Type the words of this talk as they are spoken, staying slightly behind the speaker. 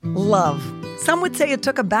Love. Some would say it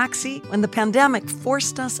took a backseat when the pandemic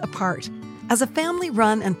forced us apart. As a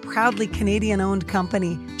family-run and proudly Canadian-owned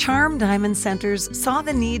company, Charm Diamond Centers saw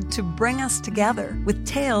the need to bring us together with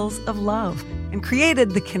tales of love and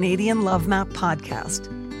created the Canadian Love Map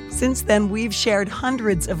podcast. Since then, we've shared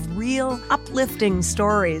hundreds of real, uplifting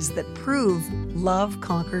stories that prove love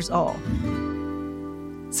conquers all.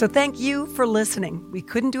 So thank you for listening. We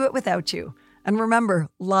couldn't do it without you. And remember,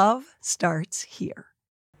 love starts here.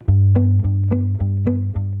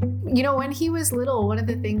 You know, when he was little, one of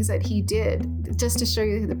the things that he did, just to show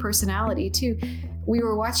you the personality too, we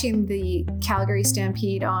were watching the Calgary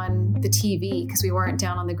Stampede on the TV because we weren't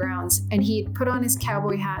down on the grounds, and he put on his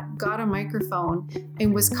cowboy hat, got a microphone,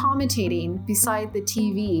 and was commentating beside the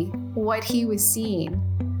TV what he was seeing.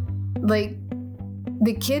 Like,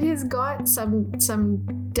 the kid has got some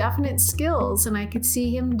definite skills, and I could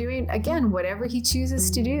see him doing, again, whatever he chooses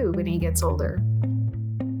to do when he gets older.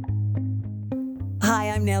 Hi,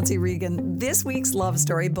 I'm Nancy Regan. This week's love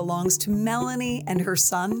story belongs to Melanie and her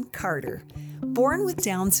son, Carter. Born with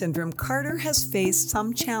Down syndrome, Carter has faced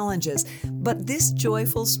some challenges, but this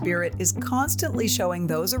joyful spirit is constantly showing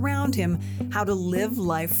those around him how to live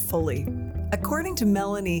life fully. According to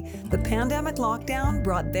Melanie, the pandemic lockdown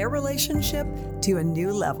brought their relationship to a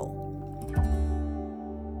new level.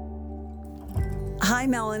 Hi,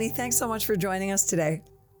 Melanie. Thanks so much for joining us today.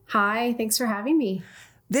 Hi, thanks for having me.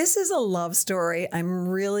 This is a love story I'm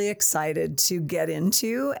really excited to get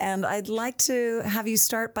into, and I'd like to have you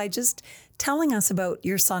start by just telling us about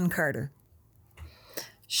your son, Carter.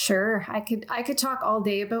 Sure. I could talk all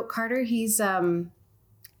day about Carter. He is a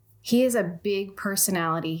big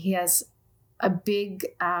personality. He has a big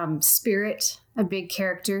spirit, a big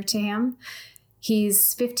character to him.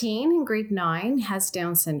 He's 15 in grade 9, has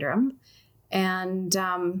Down syndrome, and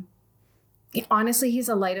honestly, he's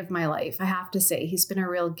a light of my life. I have to say, he's been a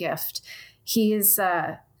real gift. He is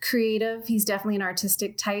creative. He's definitely an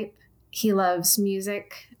artistic type. He loves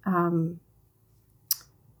music.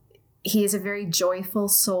 He is a very joyful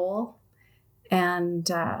soul,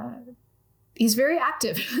 and he's very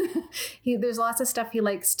active. There's lots of stuff he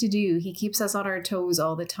likes to do. He keeps us on our toes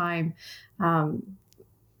all the time.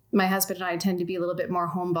 My husband and I tend to be a little bit more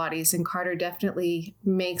homebodies, and Carter definitely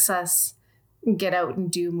makes us get out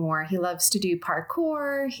and do more. He loves to do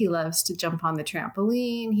parkour. He loves to jump on the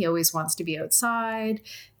trampoline. He always wants to be outside.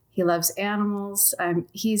 He loves animals.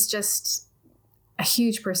 He's just a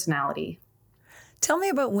huge personality. Tell me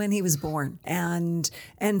about when he was born and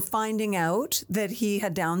finding out that he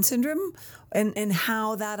had Down syndrome and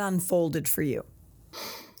how that unfolded for you.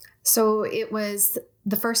 So it was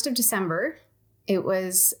the 1st of December. It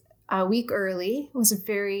was a week early. It was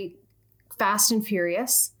very fast and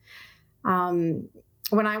furious.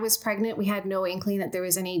 When I was pregnant, we had no inkling that there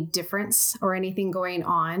was any difference or anything going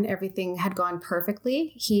on. Everything had gone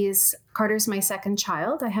perfectly. Carter's my second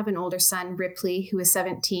child. I have an older son, Ripley, who is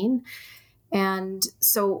 17. And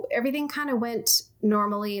so everything kind of went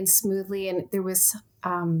normally and smoothly, and there was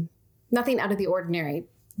nothing out of the ordinary.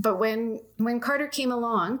 But when Carter came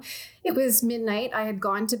along, it was midnight. I had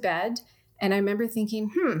gone to bed, and I remember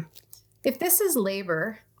thinking, if this is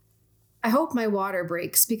labor, I hope my water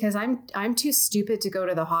breaks because I'm too stupid to go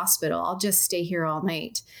to the hospital. I'll just stay here all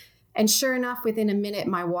night. And sure enough, within a minute,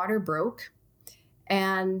 my water broke.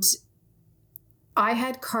 And I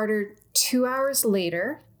had Carter 2 hours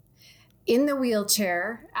later in the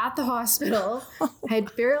wheelchair at the hospital. I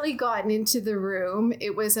had barely gotten into the room.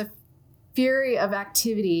 It was a fury of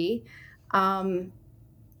activity. The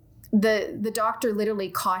doctor literally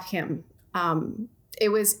caught him. It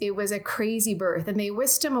was a crazy birth, and they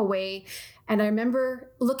whisked him away. And I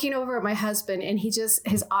remember looking over at my husband, and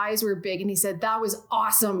his eyes were big, and he said, "That was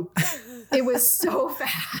awesome." It was so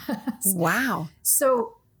fast. Wow.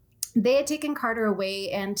 So they had taken Carter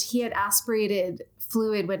away, and he had aspirated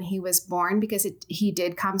fluid when he was born because he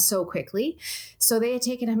did come so quickly. So they had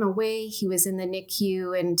taken him away. He was in the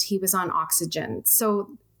NICU, and he was on oxygen.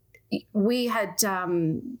 So we had,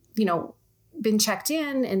 been checked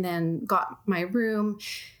in and then got my room.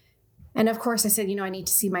 And of course I said, I need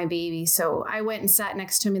to see my baby. So I went and sat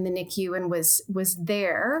next to him in the NICU and was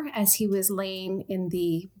there as he was laying in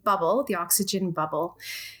the bubble, the oxygen bubble.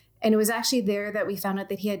 And it was actually there that we found out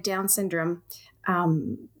that he had Down syndrome.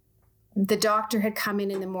 The doctor had come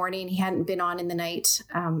in the morning. He hadn't been on in the night.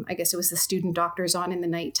 I guess it was the student doctors on in the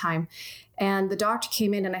nighttime. And the doctor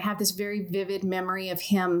came in, and I have this very vivid memory of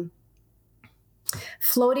him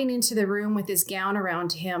floating into the room with his gown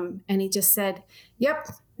around him. And he just said, "Yep,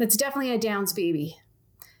 that's definitely a Downs baby."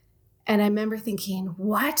 And I remember thinking,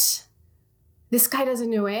 what? This guy doesn't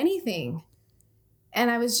know anything.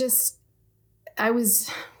 And I was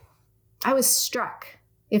I was struck,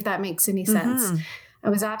 if that makes any sense. I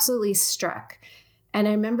was absolutely struck. And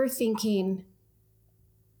I remember thinking,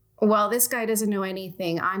 well, this guy doesn't know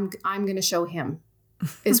anything. I'm going to show him,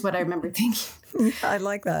 is what I remember thinking. Yeah, I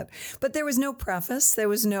like that. But there was no preface. There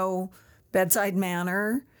was no bedside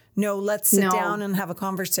manner. No, let's sit down and have a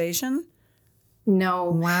conversation. No.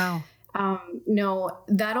 Wow. No,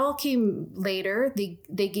 that all came later.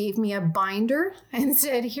 They gave me a binder and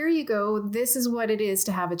said, here you go. This is what it is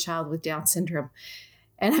to have a child with Down syndrome.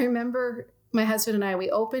 And I remember my husband and I, we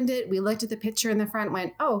opened it. We looked at the picture in the front,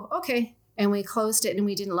 went, oh, okay. And we closed it and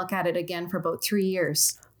we didn't look at it again for about 3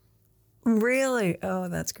 years. Really? Oh,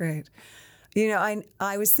 that's great. You know,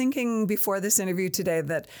 I was thinking before this interview today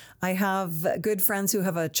that I have good friends who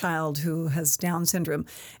have a child who has Down syndrome.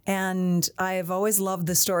 And I have always loved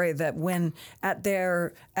the story that when at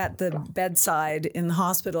the bedside in the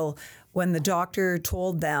hospital, when the doctor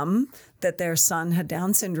told them that their son had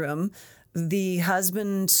Down syndrome, the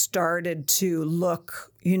husband started to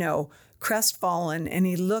look, crestfallen, and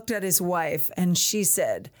he looked at his wife and she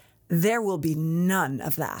said, there will be none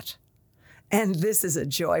of that. And this is a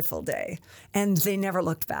joyful day. And they never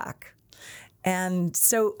looked back. And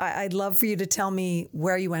so I'd love for you to tell me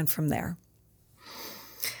where you went from there.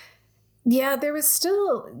 Yeah, there was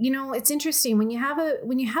still, it's interesting when you have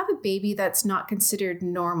a baby that's not considered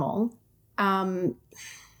normal.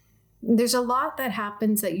 There's a lot that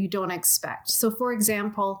happens that you don't expect. So, for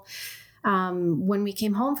example, when we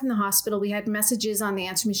came home from the hospital, we had messages on the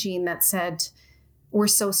answer machine that said, "We're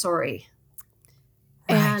so sorry."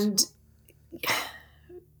 Right. And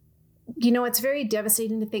it's very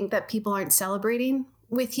devastating to think that people aren't celebrating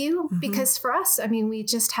with you, because for us, we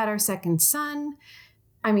just had our second son.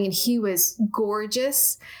 He was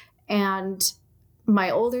gorgeous, and my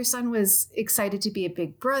older son was excited to be a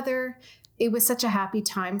big brother. It was such a happy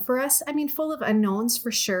time for us. Full of unknowns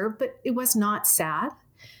for sure, but it was not sad.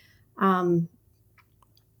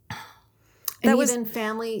 Even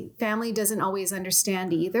family doesn't always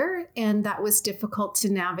understand either. And that was difficult to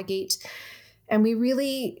navigate. And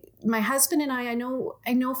my husband and I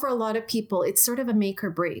know for a lot of people, it's sort of a make or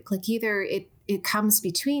break. Like either it comes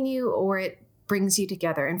between you or it brings you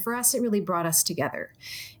together. And for us, it really brought us together.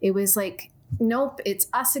 It was like, nope, it's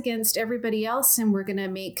us against everybody else. And we're going to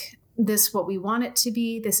make this what we want it to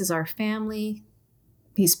be. This is our family.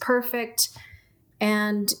 He's perfect.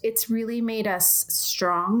 And it's really made us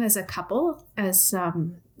strong as a couple, as,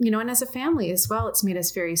 and as a family as well. It's made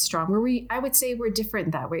us very strong. I would say we're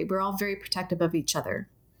different that way. We're all very protective of each other.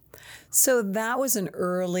 So that was an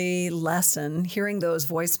early lesson, hearing those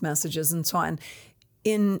voice messages and so on,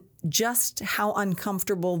 in just how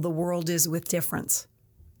uncomfortable the world is with difference.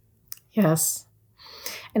 Yes.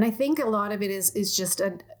 And I think a lot of it is just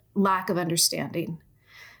a lack of understanding.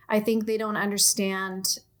 I think they don't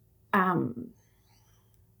understand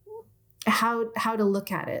how to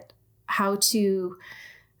look at it, how to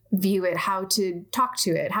view it, how to talk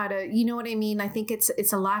to it, how to, you know what I mean? I think it's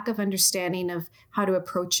a lack of understanding of how to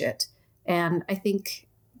approach it. And I think,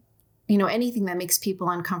 anything that makes people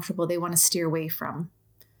uncomfortable, they want to steer away from.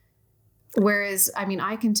 Whereas,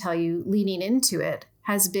 I can tell you, leaning into it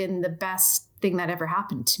has been the best thing that ever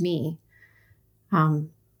happened to me.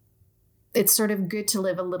 It's sort of good to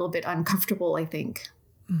live a little bit uncomfortable, I think.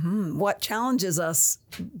 Mm-hmm. What challenges us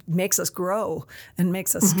makes us grow and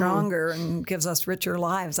makes us stronger and gives us richer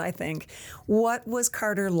lives, I think. What was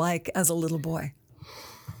Carter like as a little boy?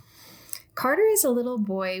 Carter as a little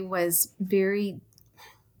boy was very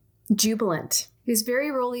jubilant. He was very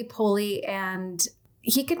roly-poly and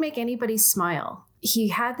he could make anybody smile. He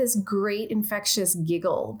had this great infectious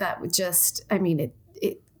giggle that would just,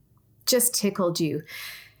 it just tickled you.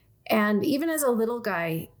 And even as a little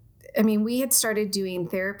guy, we had started doing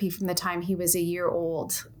therapy from the time he was a year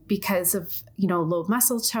old because of, low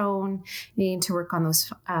muscle tone, needing to work on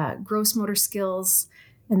those gross motor skills,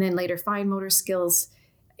 and then later fine motor skills.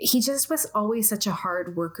 He just was always such a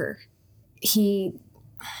hard worker. He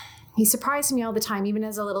surprised me all the time, even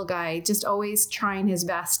as a little guy, just always trying his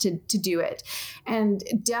best to do it. And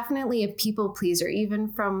definitely a people pleaser, even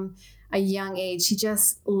from a young age. He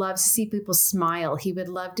just loves to see people smile. He would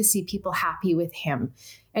love to see people happy with him.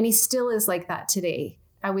 And he still is like that today.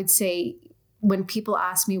 I would say when people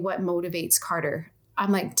ask me what motivates Carter,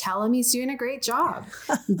 I'm like, tell him he's doing a great job.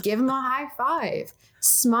 Give him a high five.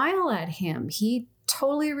 Smile at him. He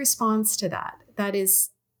totally responds to that. That is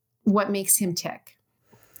what makes him tick.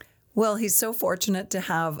 Well, he's so fortunate to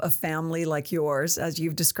have a family like yours, as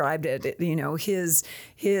you've described it.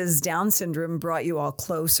 His Down syndrome brought you all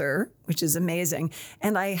closer, which is amazing.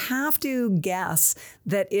 And I have to guess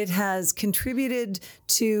that it has contributed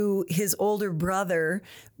to his older brother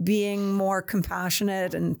being more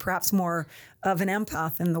compassionate and perhaps more of an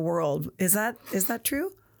empath in the world. Is that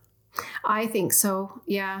true? I think so.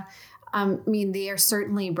 Yeah. I mean, they are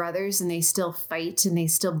certainly brothers and they still fight and they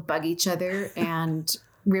still bug each other. And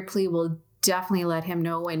Ripley will definitely let him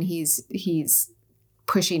know when he's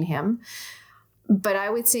pushing him. But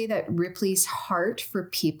I would say that Ripley's heart for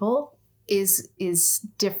people is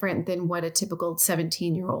different than what a typical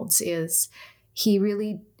 17-year-old's is. He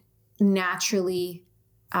really naturally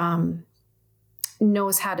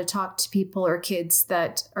knows how to talk to people or kids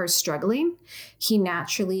that are struggling. He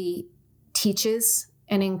naturally teaches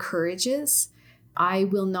and encourages. I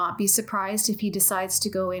will not be surprised if he decides to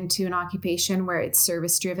go into an occupation where it's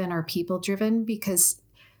service-driven or people-driven, because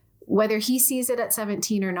whether he sees it at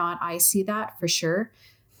 17 or not, I see that for sure.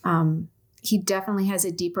 He definitely has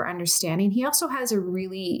a deeper understanding. He also has a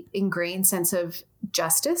really ingrained sense of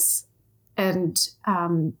justice and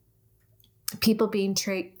people being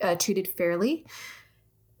treated fairly.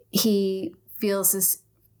 He feels this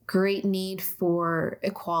great need for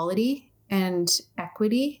equality and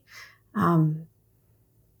equity.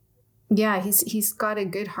 He's got a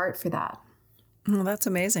good heart for that. Oh, that's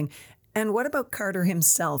amazing. And what about Carter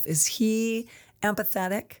himself? Is he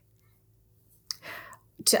empathetic?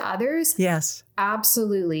 To others? Yes.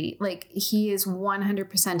 Absolutely. Like, he is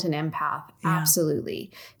 100% an empath. Yeah.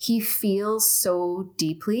 Absolutely. He feels so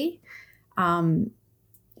deeply.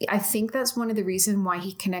 I think that's one of the reasons why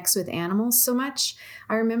he connects with animals so much.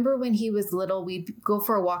 I remember when he was little, we'd go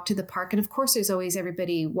for a walk to the park. And of course, there's always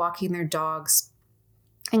everybody walking their dogs.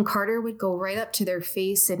 And Carter would go right up to their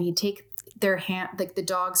face and he'd take their hand, like the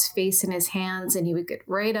dog's face in his hands, and he would get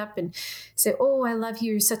right up and say, "Oh, I love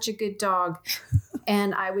you. You're such a good dog."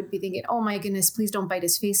 And I would be thinking, "Oh my goodness, please don't bite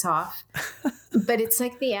his face off." But it's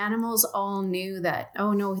like the animals all knew that,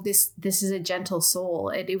 oh no, this is a gentle soul.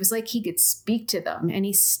 And it was like he could speak to them, and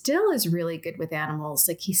he still is really good with animals.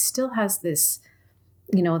 Like, he still has this,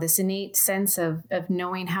 this innate sense of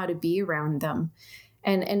knowing how to be around them.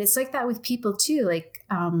 And it's like that with people too. Like,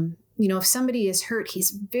 if somebody is hurt, he's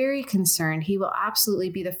very concerned. He will absolutely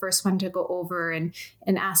be the first one to go over and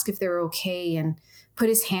ask if they're okay and put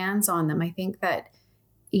his hands on them. I think that,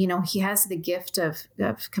 he has the gift of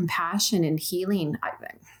compassion and healing.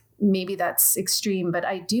 Maybe that's extreme, but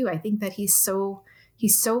I do. I think that he's so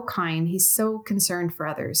kind. He's so concerned for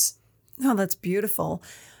others. Oh, that's beautiful.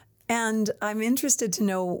 And I'm interested to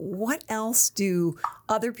know, what else do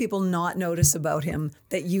other people not notice about him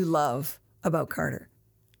that you love about Carter?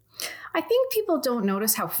 I think people don't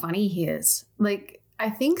notice how funny he is. Like, I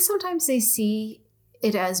think sometimes they see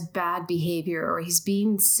it as bad behavior or he's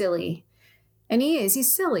being silly. And he's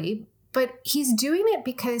silly, but he's doing it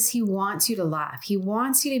because he wants you to laugh. He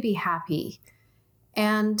wants you to be happy.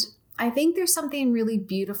 And I think there's something really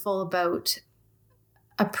beautiful about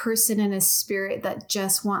a person and a spirit that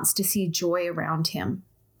just wants to see joy around him.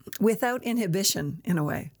 Without inhibition, in a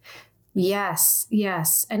way. Yes,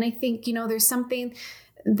 yes. And I think, there's something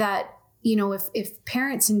that, if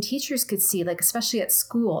parents and teachers could see, like especially at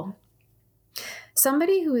school,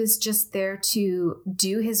 somebody who is just there to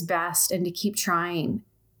do his best and to keep trying,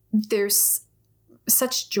 there's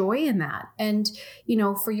such joy in that. And,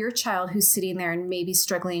 for your child who's sitting there and maybe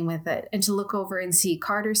struggling with it, and to look over and see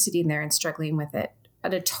Carter sitting there and struggling with it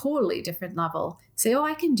at a totally different level, say, "Oh,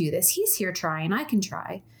 I can do this. He's here trying. I can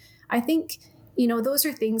try." I think, those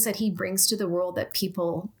are things that he brings to the world that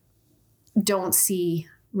people don't see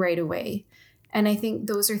right away. And I think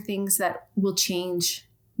those are things that will change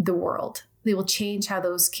the world. They will change how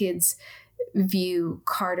those kids view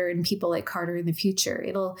Carter and people like Carter in the future.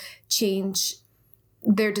 It'll change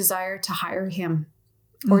their desire to hire him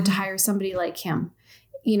or to hire somebody like him,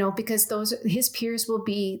 because his peers will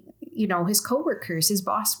be, his coworkers, his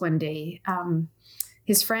boss one day,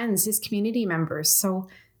 his friends, his community members. So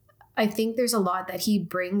I think there's a lot that he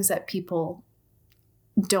brings that people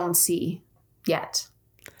don't see yet.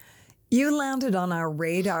 You landed on our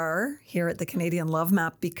radar here at the Canadian Love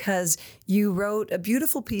Map because you wrote a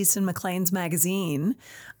beautiful piece in Maclean's magazine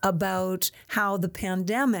about how the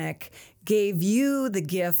pandemic gave you the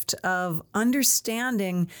gift of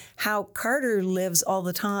understanding how Carter lives all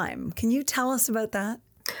the time. Can you tell us about that?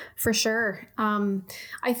 For sure.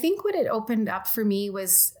 I think what it opened up for me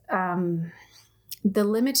was the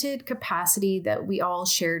limited capacity that we all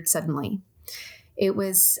shared suddenly. It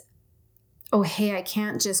was, oh, hey, I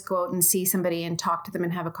can't just go out and see somebody and talk to them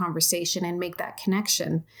and have a conversation and make that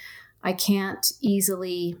connection. I can't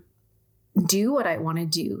easily do what I want to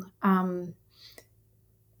do.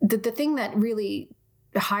 The thing that really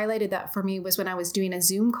highlighted that for me was when I was doing a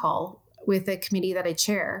Zoom call with a committee that I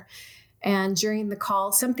chair. And during the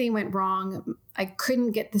call, something went wrong. I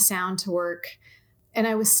couldn't get the sound to work. And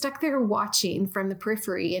I was stuck there watching from the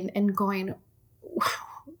periphery and going,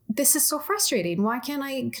 this is so frustrating. Why can't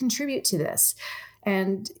I contribute to this?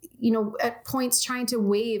 And, at points trying to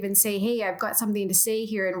wave and say, hey, I've got something to say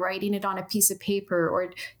here, and writing it on a piece of paper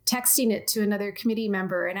or texting it to another committee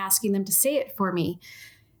member and asking them to say it for me.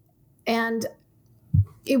 And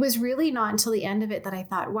it was really not until the end of it that I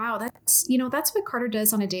thought, wow, that's what Carter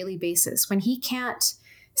does on a daily basis. When he can't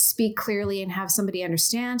speak clearly and have somebody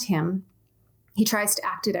understand him, he tries to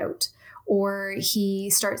act it out, or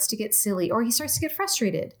he starts to get silly, or he starts to get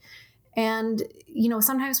frustrated. And,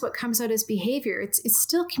 sometimes what comes out as behavior, it's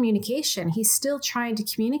still communication. He's still trying to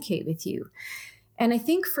communicate with you. And I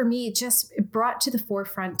think for me, it brought to the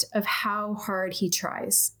forefront of how hard he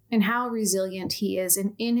tries and how resilient he is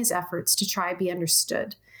in his efforts to try be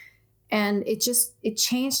understood. And it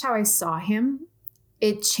changed how I saw him.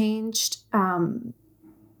 It changed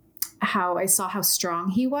how I saw how strong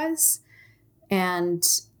he was. And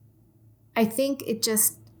I think it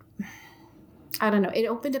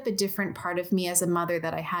opened up a different part of me as a mother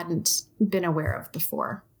that I hadn't been aware of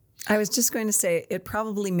before. I was just going to say, it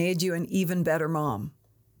probably made you an even better mom.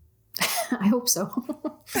 I hope so.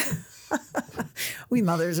 We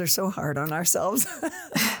mothers are so hard on ourselves.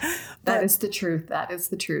 That is the truth. That is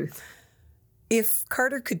the truth. If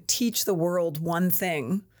Carter could teach the world one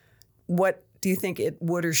thing, what do you think it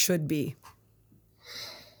would or should be?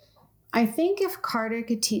 I think if Carter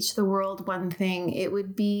could teach the world one thing, it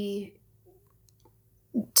would be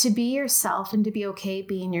to be yourself and to be okay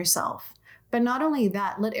being yourself. But not only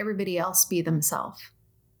that, let everybody else be themselves.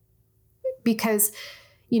 Because,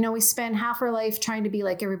 we spend half our life trying to be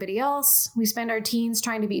like everybody else. We spend our teens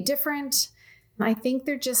trying to be different. I think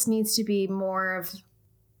there just needs to be more of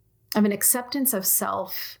an acceptance of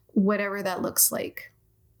self, whatever that looks like.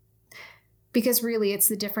 Because really, it's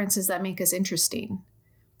the differences that make us interesting.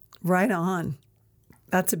 Right on.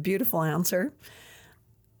 That's a beautiful answer.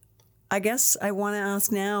 I guess I want to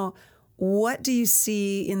ask now, what do you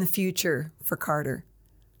see in the future for Carter?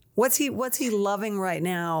 What's he loving right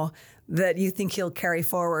now that you think he'll carry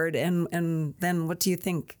forward? And then what do you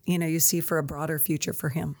think, you see for a broader future for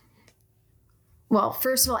him? Well,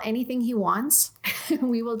 first of all, anything he wants,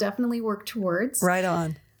 we will definitely work towards. Right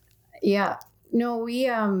on. Yeah. No,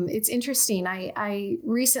 it's interesting. I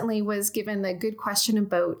recently was given a good question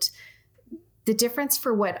about the difference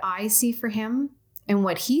for what I see for him and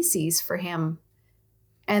what he sees for him.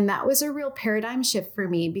 And that was a real paradigm shift for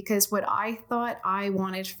me, because what I thought I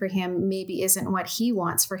wanted for him maybe isn't what he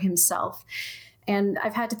wants for himself. And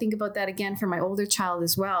I've had to think about that again for my older child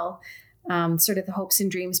as well. Sort of the hopes and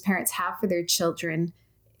dreams parents have for their children.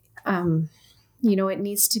 It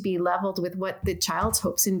needs to be leveled with what the child's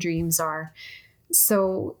hopes and dreams are.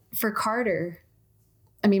 So for Carter,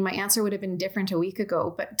 my answer would have been different a week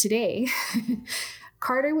ago, but today,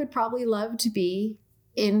 Carter would probably love to be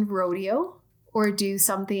in rodeo or do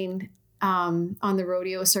something on the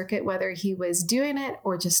rodeo circuit, whether he was doing it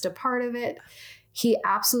or just a part of it. He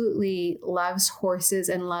absolutely loves horses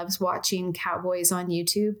and loves watching cowboys on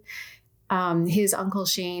YouTube. His Uncle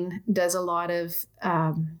Shane does a lot of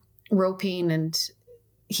roping, and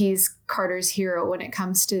he's Carter's hero when it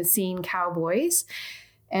comes to seeing cowboys.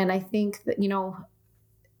 And I think that,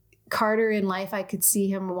 Carter in life, I could see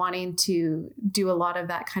him wanting to do a lot of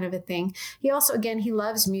that kind of a thing. He also, again, he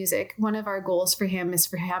loves music. One of our goals for him is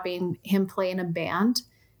for having him play in a band.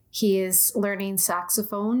 He is learning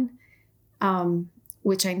saxophone,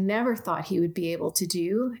 which I never thought he would be able to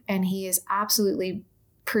do. And he is absolutely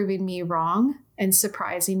proving me wrong and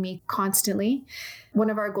surprising me constantly. One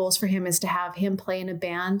of our goals for him is to have him play in a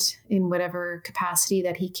band in whatever capacity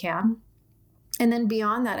that he can. And then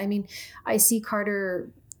beyond that, I see Carter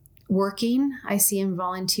working. I see him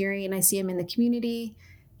volunteering. I see him in the community.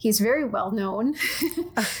 He's very well known.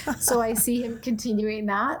 So I see him continuing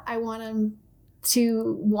that. I want him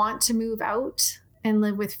to want to move out and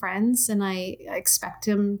live with friends. And I expect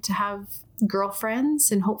him to have girlfriends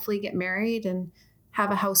and hopefully get married and have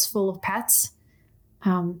a house full of pets.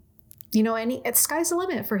 Sky's the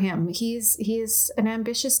limit for him. He is an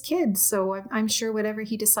ambitious kid. So I'm sure whatever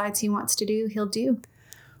he decides he wants to do, he'll do.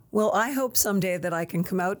 Well, I hope someday that I can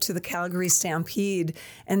come out to the Calgary Stampede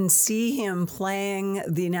and see him playing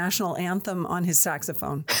the national anthem on his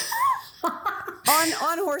saxophone.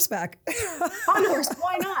 on horseback. On horse.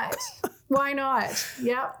 Why not? Why not?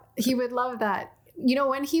 Yeah, he would love that.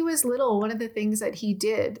 When he was little, one of the things that he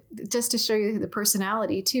did, just to show you the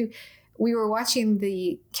personality too, we were watching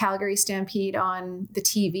the Calgary Stampede on the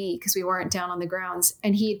TV because we weren't down on the grounds.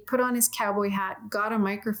 And he put on his cowboy hat, got a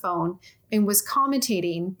microphone, and was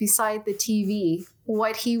commentating beside the TV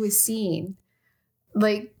what he was seeing.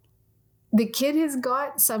 Like, the kid has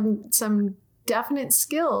got some definite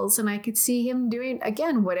skills, and I could see him doing,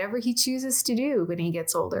 again, whatever he chooses to do when he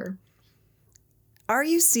gets older. Are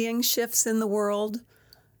you seeing shifts in the world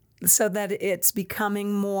so that it's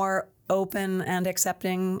becoming more open and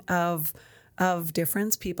accepting of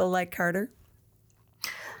difference, people like Carter?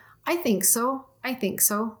 I think so. I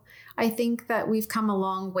think that we've come a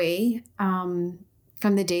long way from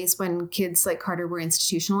the days when kids like Carter were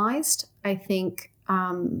institutionalized. I think,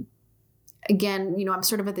 again, I'm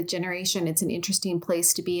sort of at the generation, it's an interesting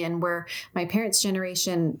place to be in, where my parents'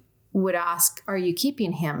 generation would ask, are you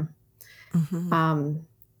keeping him? Mm-hmm.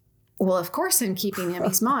 Well, of course I'm keeping him.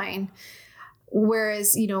 He's mine.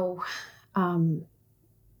 Whereas,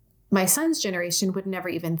 my son's generation would never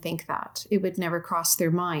even think that. It would never cross their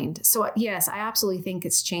mind. So yes, I absolutely think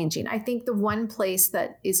it's changing. I think the one place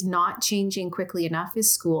that is not changing quickly enough is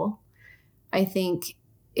school. I think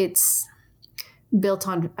it's built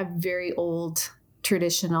on a very old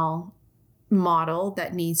traditional model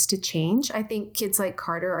that needs to change. I think kids like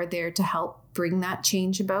Carter are there to help bring that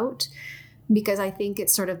change about, because I think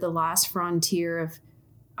it's sort of the last frontier of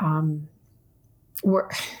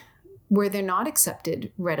where they're not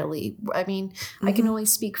accepted readily. I mean, mm-hmm. I can only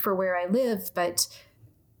speak for where I live, but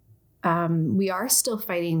we are still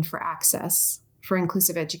fighting for access for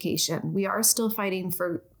inclusive education. We are still fighting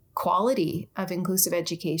for quality of inclusive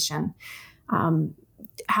education.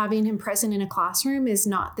 Having him present in a classroom is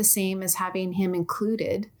not the same as having him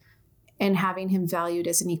included and having him valued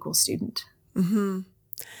as an equal student. Mm-hmm.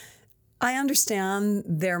 I understand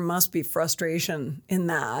there must be frustration in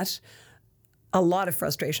that, a lot of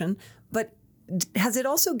frustration, but has it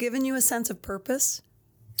also given you a sense of purpose?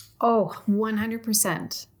 Oh,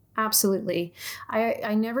 100%. Absolutely.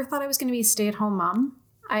 I never thought I was going to be a stay-at-home mom.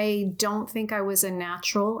 I don't think I was a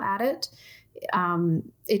natural at it.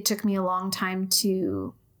 It took me a long time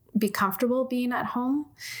to be comfortable being at home.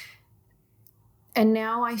 And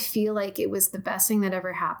now I feel like it was the best thing that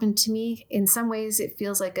ever happened to me. In some ways, it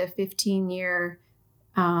feels like a 15-year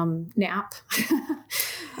nap.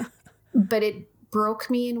 But it broke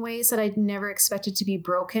me in ways that I'd never expected to be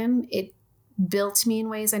broken. It built me in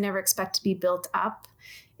ways I never expect to be built up.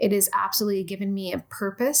 It has absolutely given me a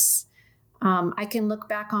purpose. I can look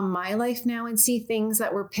back on my life now and see things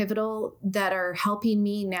that were pivotal that are helping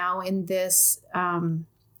me now in this,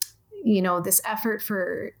 this effort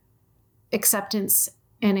for acceptance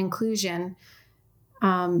and inclusion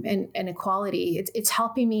and equality. It's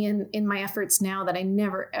helping me in my efforts now that I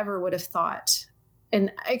never, ever would have thought. And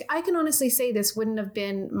I can honestly say this wouldn't have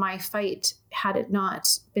been my fight had it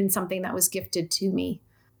not been something that was gifted to me.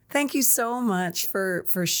 Thank you so much for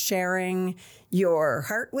sharing your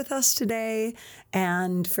heart with us today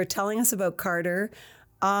and for telling us about Carter.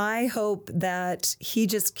 I hope that he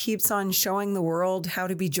just keeps on showing the world how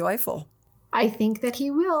to be joyful. I think that he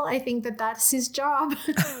will. I think that that's his job.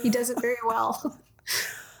 He does it very well.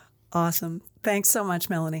 Awesome. Thanks so much,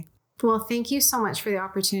 Melanie. Well, thank you so much for the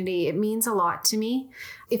opportunity. It means a lot to me.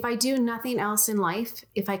 If I do nothing else in life,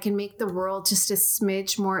 if I can make the world just a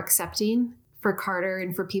smidge more accepting for Carter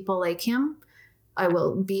and for people like him, I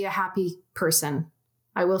will be a happy person.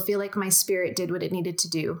 I will feel like my spirit did what it needed to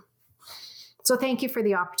do. So thank you for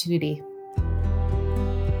the opportunity.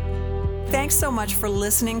 Thanks so much for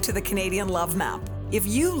listening to the Canadian Love Map. If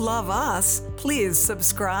you love us, please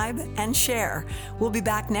subscribe and share. We'll be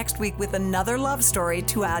back next week with another love story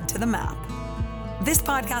to add to the map. This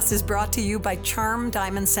podcast is brought to you by Charm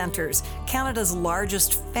Diamond Centers, Canada's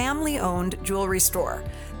largest family-owned jewelry store.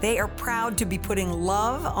 They are proud to be putting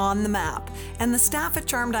love on the map, and the staff at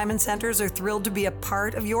Charm Diamond Centers are thrilled to be a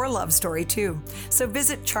part of your love story too. So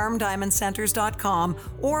visit charmdiamondcenters.com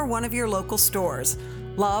or one of your local stores.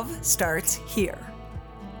 Love starts here.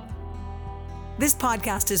 This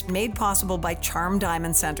podcast is made possible by Charm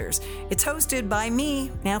Diamond Centers. It's hosted by me,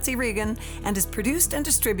 Nancy Regan, and is produced and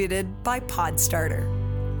distributed by Podstarter.